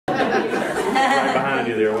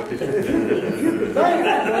behind you there. If you could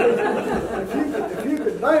dance, if you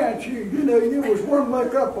could dance, you know you was one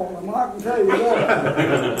lick up on them. I can tell you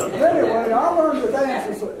that. Anyway, I learned to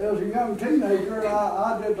dance as a young teenager, and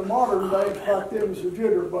I did the modern dance back then as a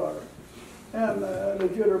jitterbug, and the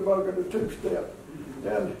jitterbug and the two-step,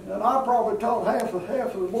 and I probably taught half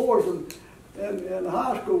of the boys in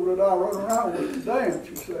high school that I run around with to dance,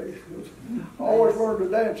 you see. I always learned to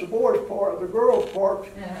dance the boys' part, the girls' part,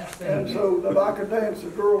 and so that I could dance the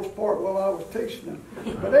girls' part while I was teaching them.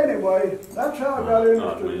 But anyway, that's how I got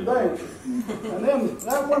interested in dancing. And then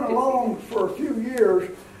that went along for a few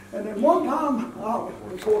years, and then one time, of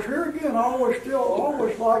course, here again, I always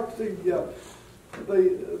liked the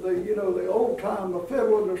old time, the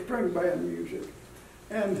fiddle and the string band music.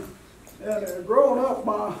 And growing up,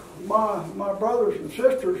 my brothers and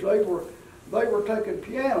sisters, they were taking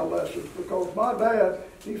piano lessons because my dad,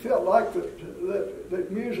 he felt like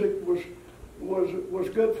that music was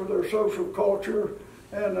good for their social culture,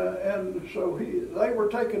 and so they were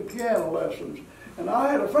taking piano lessons. And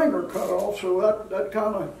I had a finger cut off, so that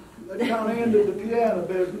kind of ended the piano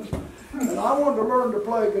business. And I wanted to learn to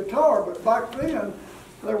play guitar, but back then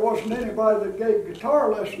there wasn't anybody that gave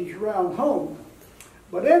guitar lessons around home.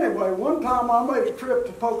 But anyway, one time I made a trip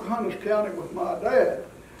to Pocahontas County with my dad.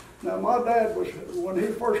 Now my dad was, when he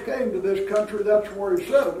first came to this country, that's where he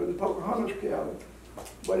settled, in Pocahontas County.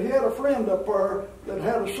 But he had a friend up there that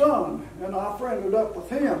had a son, and I friended up with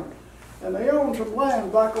him. And they owned some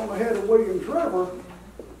land back on the head of Williams River,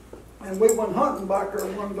 and we went hunting back there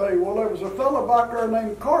one day. Well, there was a fellow back there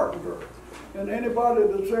named Carpenter, and anybody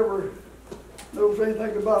that's ever knows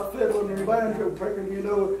anything about fiddling and banjo picking, you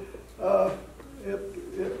know, it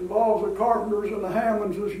involves the Carpenters and the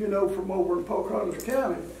Hammonds, as you know, from over in Pocahontas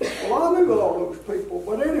County. Well, I knew all those people,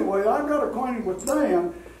 but anyway, I got acquainted with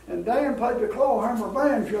Dan, and Dan played the clawhammer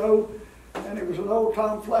banjo, and he was an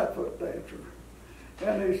old-time flatfoot dancer.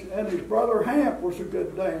 And his brother Hamp was a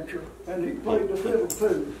good dancer, and he played the fiddle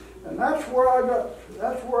too. And that's where I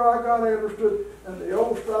got interested in the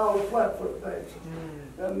old style of flatfoot dancing.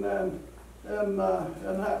 And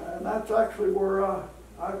that's actually where I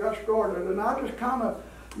got started. And I just kind of,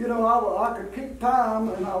 you know, I could keep time,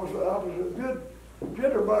 and I was a good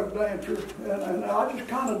jitterbug dancer, and I just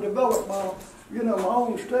kind of developed my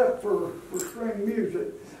own step for string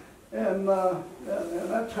music, and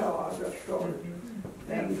that's how I got started.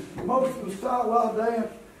 And most of the style I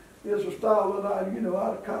dance is a style that I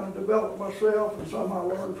kind of developed myself, and some I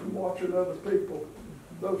learned from watching other people,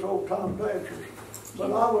 those old-time dancers.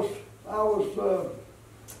 But I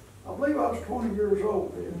believe I was 20 years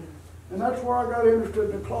old then, and that's where I got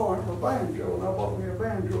interested in the clawhammer banjo, and I bought me a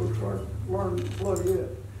banjo and started learning to play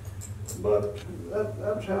it. But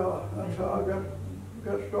that's how I got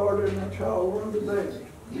started, and that's how I learned to dance.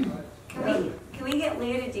 Can we get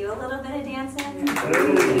Lou to do a little bit of dancing?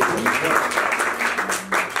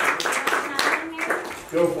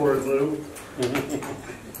 Go for it, Lou. I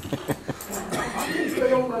can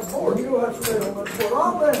stay on that board. You have to stay on that board.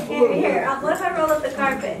 I'll dance a little bit. Here, what if I roll up the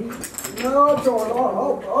carpet? No, it's all right.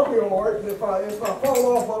 I'll be all right. If I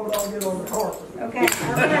fall off of it, I'll get on the carpet. Okay,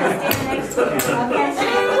 I'm going to stand next to you. I'll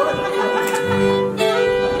catch you.